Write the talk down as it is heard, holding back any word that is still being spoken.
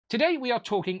Today we are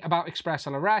talking about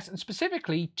ExpressLRS and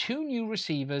specifically two new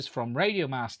receivers from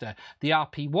Radiomaster, the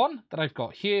RP1 that I've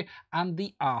got here and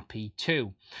the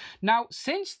RP2. Now,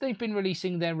 since they've been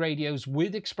releasing their radios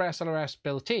with ExpressLRS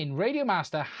built in,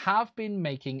 Radiomaster have been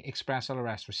making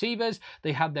ExpressLRS receivers.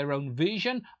 They had their own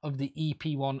version of the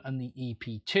EP1 and the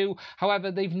EP2.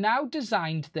 However, they've now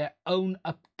designed their own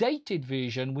updated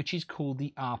version, which is called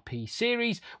the RP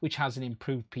series, which has an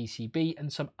improved PCB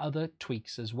and some other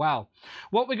tweaks as well.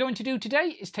 What we're going to do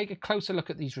today is take a closer look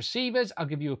at these receivers. I'll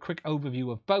give you a quick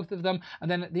overview of both of them, and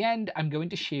then at the end I'm going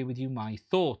to share with you my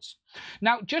thoughts.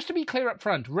 Now, just to be clear up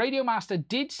front, Radiomaster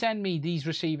did send me these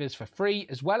receivers for free,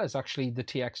 as well as actually the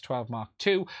TX12 Mark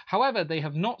II. However, they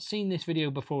have not seen this video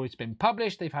before it's been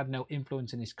published. They've had no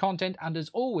influence in this content, and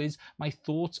as always, my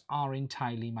thoughts are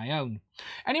entirely my own.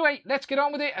 Anyway, let's get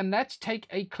on with it and let's take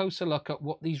a closer look at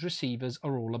what these receivers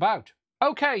are all about.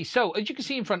 Okay, so as you can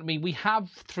see in front of me, we have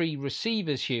three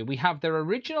receivers here. We have their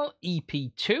original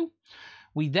EP2.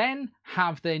 We then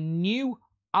have their new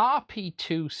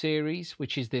RP2 series,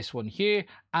 which is this one here,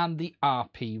 and the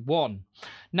RP1.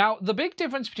 Now, the big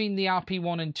difference between the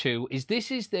RP1 and 2 is this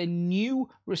is their new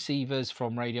receivers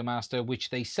from Radiomaster,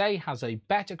 which they say has a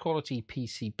better quality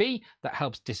PCB that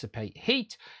helps dissipate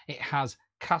heat. It has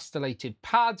castellated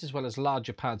pads as well as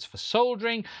larger pads for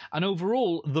soldering, and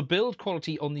overall the build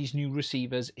quality on these new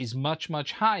receivers is much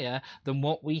higher than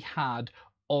what we had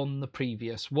on the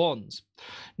previous ones.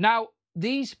 Now,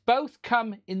 these both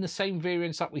come in the same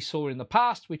variants that we saw in the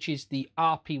past, which is the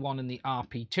RP1 and the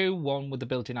RP2, one with the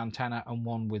built-in antenna and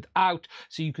one without,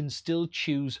 so you can still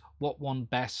choose what one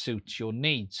best suits your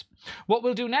needs. What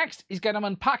we'll do next is get them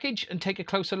unpackaged and take a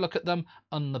closer look at them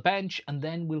on the bench, and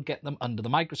then we'll get them under the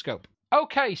microscope.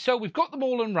 Okay, so we've got them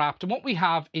all unwrapped, and what we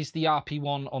have is the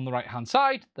RP1 on the right hand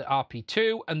side, the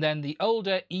RP2, and then the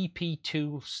older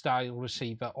EP2 style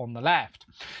receiver on the left.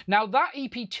 Now, that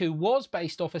EP2 was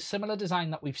based off a similar design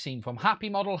that we've seen from Happy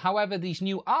Model. However, these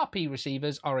new RP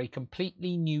receivers are a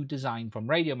completely new design from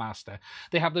Radiomaster.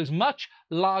 They have those much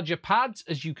larger pads,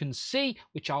 as you can see,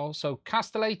 which are also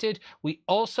castellated. We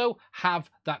also have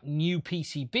that new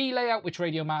PCB layout, which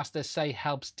Radiomaster say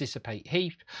helps dissipate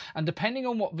heat, and depending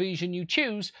on what version you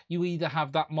choose, you either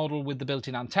have that model with the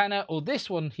built-in antenna or this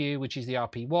one here, which is the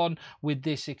RP1 with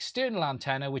this external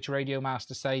antenna, which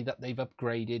Radiomaster say that they've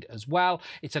upgraded as well.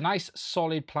 It's a nice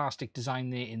solid plastic design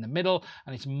there in the middle,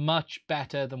 and it's much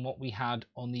better than what we had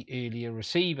on the earlier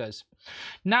receivers.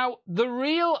 Now, the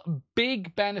real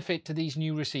big benefit to these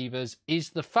new receivers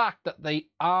is the fact that they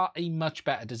are a much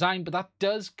better design, but that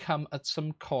does come at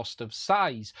some cost of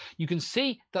size. You can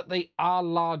see that they are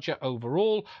larger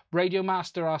overall.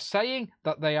 Radiomaster are saying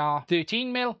that they are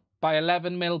 13mm by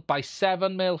 11mm by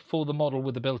 7mm for the model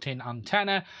with the built-in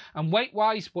antenna, and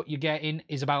weight-wise what you're getting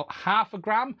is about 0.5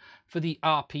 gram for the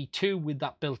RP2 with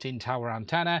that built-in tower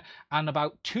antenna, and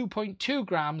about 2.2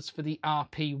 grams for the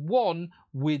RP1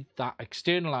 with that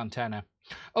external antenna.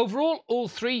 Overall, all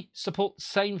three support the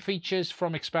same features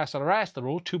from ExpressLRS. They're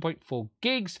all 2.4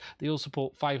 gigs. They all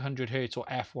support 500Hz or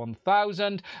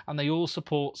F1000, and they all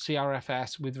support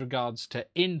CRFS with regards to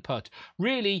input.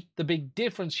 Really, the big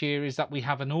difference here is that we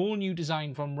have an all-new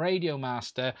design from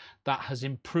Radiomaster that has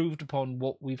improved upon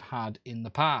what we've had in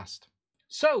the past.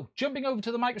 So, jumping over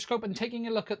to the microscope and taking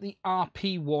a look at the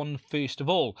RP1 first of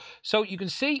all. So you can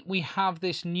see we have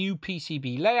this new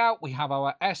PCB layout. We have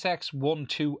our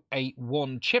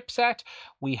SX1281 chipset.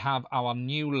 We have our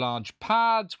new large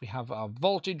pads. We have our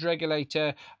voltage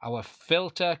regulator, our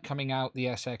filter coming out the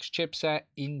SX chipset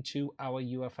into our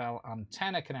UFL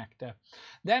antenna connector.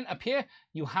 Then up here,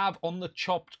 you have on the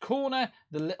chopped corner,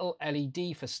 the little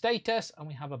LED for status, and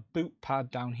we have a boot pad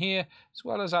down here, as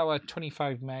well as our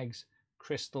 25 megs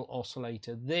crystal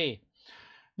oscillator there.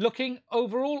 Looking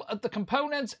overall at the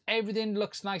components, everything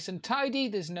looks nice and tidy.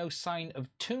 There's no sign of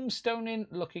tombstoning.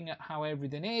 Looking at how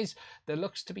everything is, there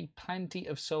looks to be plenty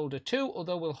of solder too,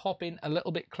 although we'll hop in a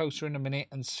little bit closer in a minute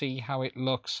and see how it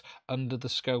looks under the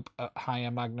scope at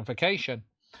higher magnification.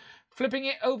 Flipping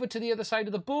it over to the other side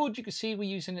of the board, you can see we're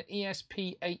using an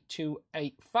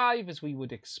ESP8285 as we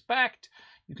would expect.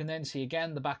 You can then see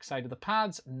again the back side of the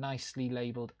pads nicely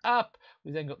labelled up.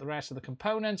 We've then got the rest of the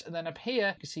components, and then up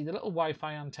here you can see the little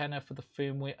Wi-Fi antenna for the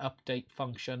firmware update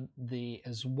function there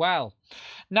as well.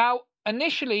 Now,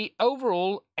 initially,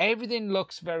 overall, everything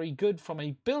looks very good from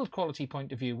a build quality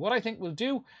point of view. What I think we'll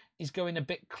do is go in a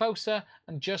bit closer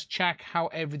and just check how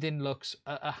everything looks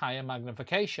at a higher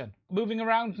magnification. Moving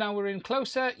around now, we're in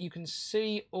closer. You can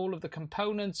see all of the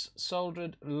components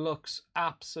soldered, looks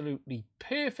absolutely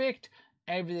perfect.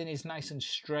 Everything is nice and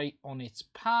straight on its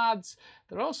pads.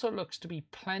 There also looks to be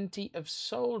plenty of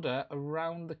solder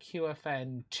around the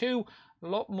QFN too, a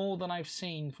lot more than I've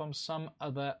seen from some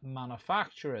other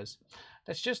manufacturers.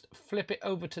 Let's just flip it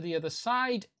over to the other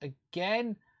side.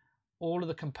 Again, all of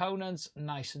the components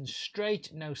nice and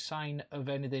straight, no sign of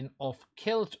anything off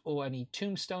kilt or any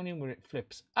tombstoning where it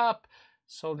flips up.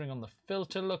 Soldering on the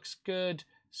filter looks good.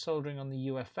 Soldering on the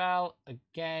UFL,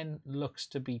 again, looks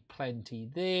to be plenty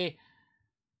there.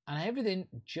 And everything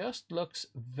just looks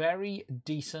very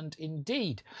decent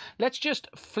indeed. Let's just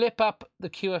flip up the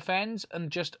QFNs and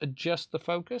just adjust the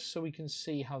focus so we can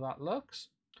see how that looks.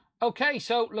 Okay,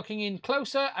 so looking in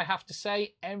closer, I have to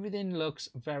say everything looks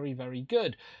very, very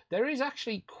good. There is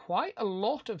actually quite a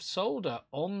lot of solder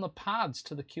on the pads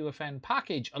to the QFN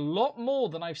package, a lot more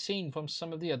than I've seen from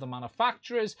some of the other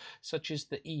manufacturers, such as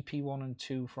the EP1 and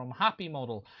 2 from Happy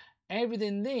Model.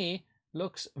 Everything there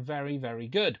looks very, very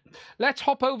good. Let's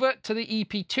hop over to the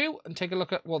EP2 and take a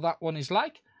look at what that one is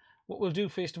like. What we'll do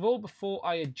first of all, before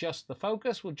I adjust the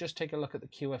focus, we'll just take a look at the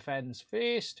QFNs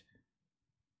first.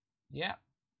 Yeah.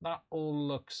 That all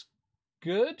looks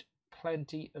good.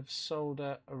 Plenty of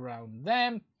solder around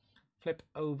them. Flip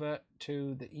over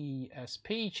to the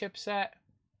ESP chipset.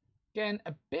 Again,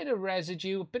 a bit of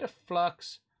residue, a bit of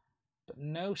flux, but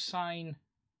no sign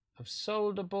of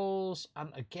solder balls. And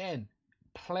again,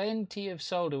 plenty of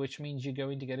solder, which means you're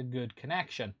going to get a good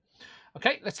connection.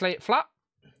 Okay, let's lay it flat.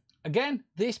 Again,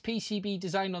 this PCB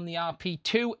design on the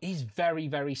RP2 is very,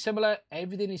 very similar.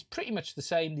 Everything is pretty much the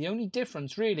same. The only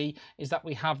difference really is that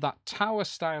we have that tower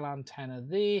style antenna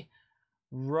there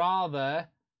rather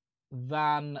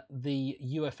than the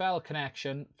UFL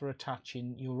connection for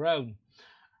attaching your own.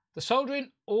 The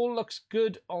soldering all looks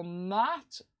good on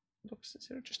that. Looks, is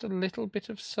there just a little bit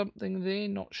of something there?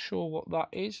 Not sure what that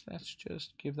is. Let's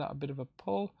just give that a bit of a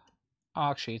pull.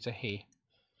 Actually, it's a hair.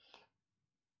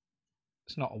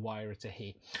 It's not a wire, it's a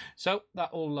hair. So that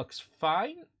all looks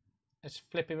fine. Let's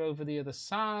flip him over the other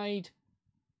side.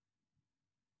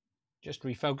 Just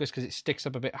refocus because it sticks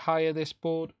up a bit higher, this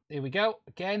board. There we go.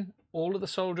 Again, all of the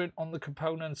soldering on the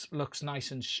components looks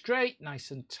nice and straight,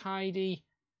 nice and tidy.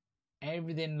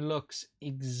 Everything looks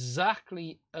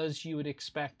exactly as you would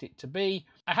expect it to be.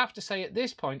 I have to say at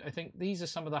this point, I think these are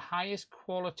some of the highest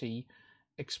quality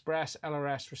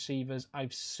ExpressLRS receivers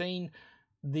I've seen.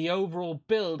 The overall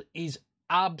build is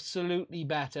absolutely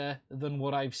better than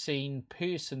what I've seen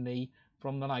personally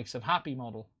from the likes of Happy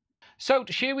Model. So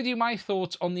to share with you my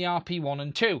thoughts on the RP1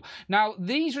 and 2. Now,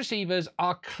 these receivers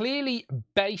are clearly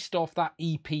based off that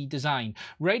EP design.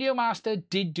 Radiomaster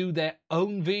did do their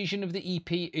own version of the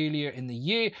EP earlier in the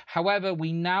year. However,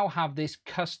 we now have this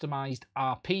customized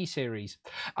RP series.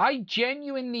 I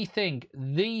genuinely think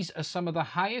these are some of the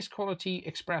highest quality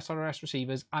ExpressLRS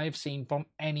receivers I have seen from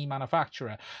any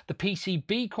manufacturer. The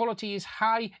PCB quality is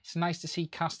high. It's nice to see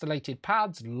castellated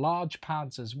pads, large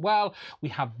pads as well. We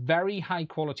have very high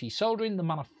quality soldering. The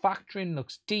manufacturing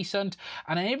looks decent,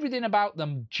 and everything about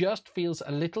them just feels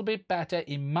a little bit better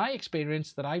in my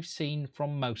experience that I've seen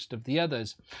from most of the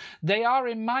others. They are,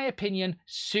 in my opinion,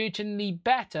 certainly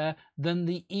better than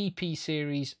the EP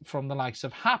series from the likes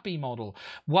of Happy Model.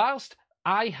 Whilst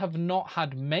I have not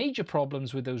had major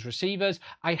problems with those receivers,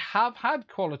 I have had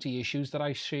quality issues that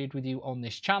I shared with you on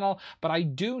this channel, but I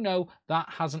do know that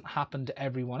hasn't happened to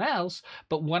everyone else.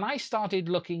 But when I started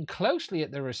looking closely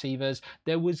at the receivers,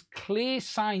 there was clear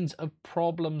signs of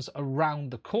problems around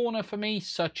the corner for me,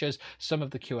 such as some of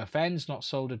the QFNs not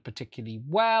soldered particularly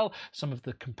well, some of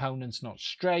the components not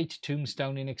straight,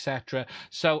 tombstoning, etc.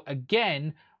 So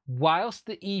again, whilst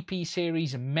the EP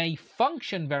series may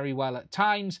function very well at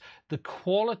times, the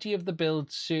quality of the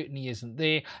build certainly isn't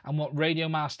there. And what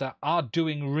Radiomaster are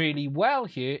doing really well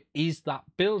here is that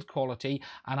build quality,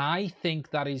 and I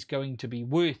think that is going to be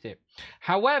worth it.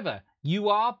 However, you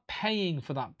are paying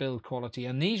for that build quality,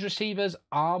 and these receivers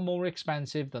are more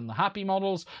expensive than the Happy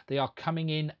models. They are coming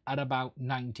in at about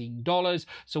 $19.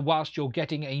 So whilst you're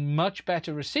getting a much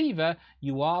better receiver,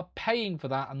 you are paying for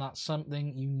that, and that's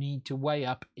something you need to weigh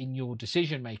up in your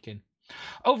decision making.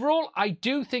 Overall, I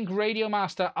do think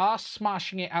Radiomaster are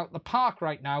smashing it out the park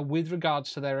right now with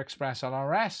regards to their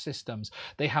ExpressLRS systems.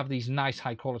 They have these nice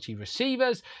high quality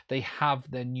receivers. They have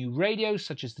their new radios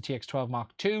such as the TX12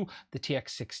 Mark II, the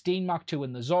TX16 Mark II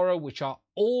and the Zorro, which are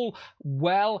all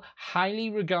highly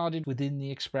regarded within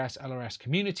the ExpressLRS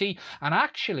community. And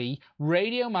actually,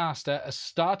 Radiomaster are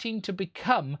starting to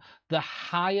become the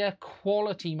higher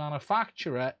quality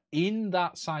manufacturer in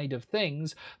that side of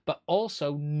things, but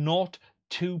also not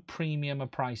too premium a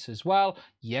price as well.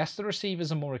 Yes, the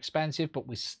receivers are more expensive, but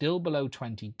we're still below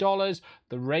 $20.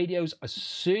 The radios are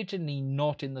certainly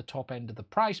not in the top end of the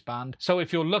price band. So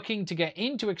if you're looking to get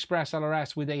into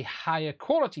ExpressLRS with a higher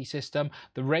quality system,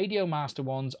 the Radiomaster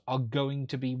ones are going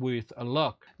to be worth a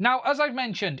look. Now, as I've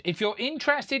mentioned, if you're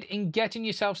interested in getting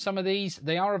yourself some of these,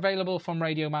 they are available from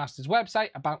Radiomaster's website,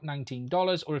 about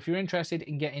 $19, or if you're interested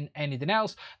in getting anything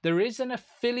else, there is an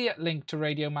affiliate link to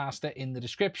Radiomaster in the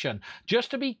description.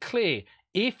 Just to be clear,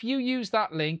 if you use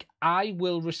that link, I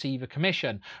will receive a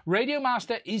commission.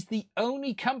 Radiomaster is the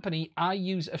only company I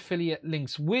use affiliate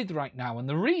links with right now, and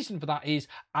the reason for that is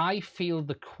I feel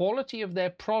the quality of their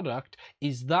product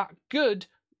is that good.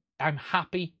 I'm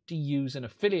happy to use an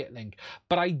affiliate link,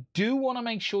 but I do want to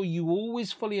make sure you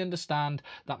always fully understand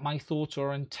that my thoughts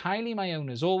are entirely my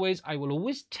own. As always, I will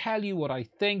always tell you what I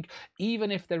think,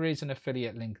 even if there is an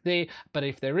affiliate link there, but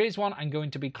if there is one, I'm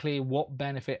going to be clear what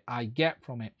benefit I get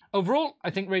from it. Overall, I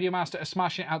think Radiomaster are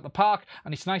smashing it out the park,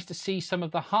 and it's nice to see some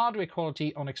of the hardware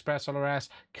quality on ExpressLRS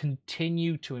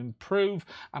continue to improve,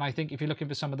 and I think if you're looking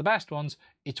for some of the best ones,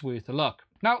 it's worth a look.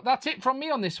 Now, that's it from me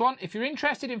on this one. If you're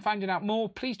interested in finding out more,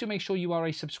 please do make sure you are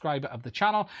a subscriber of the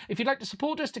channel. If you'd like to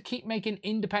support us to keep making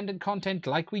independent content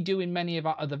like we do in many of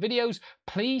our other videos,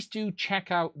 please do check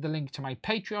out the link to my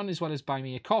Patreon as well as buy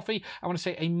me a coffee. I want to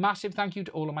say a massive thank you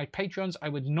to all of my Patreons. I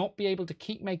would not be able to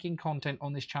keep making content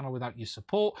on this channel without your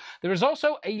support. There is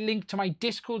also a link to my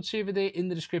Discord server there in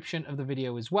the description of the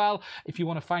video as well. If you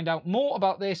want to find out more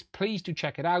about this, please do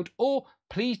check it out, or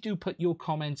please do put your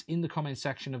comments in the comment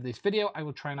section of this video. I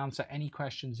will try and answer any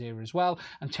questions here as well,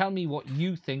 and tell me what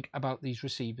you think about these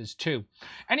receivers too.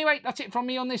 Anyway, that's it from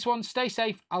me on this one. Stay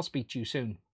safe. I'll speak to you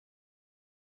soon.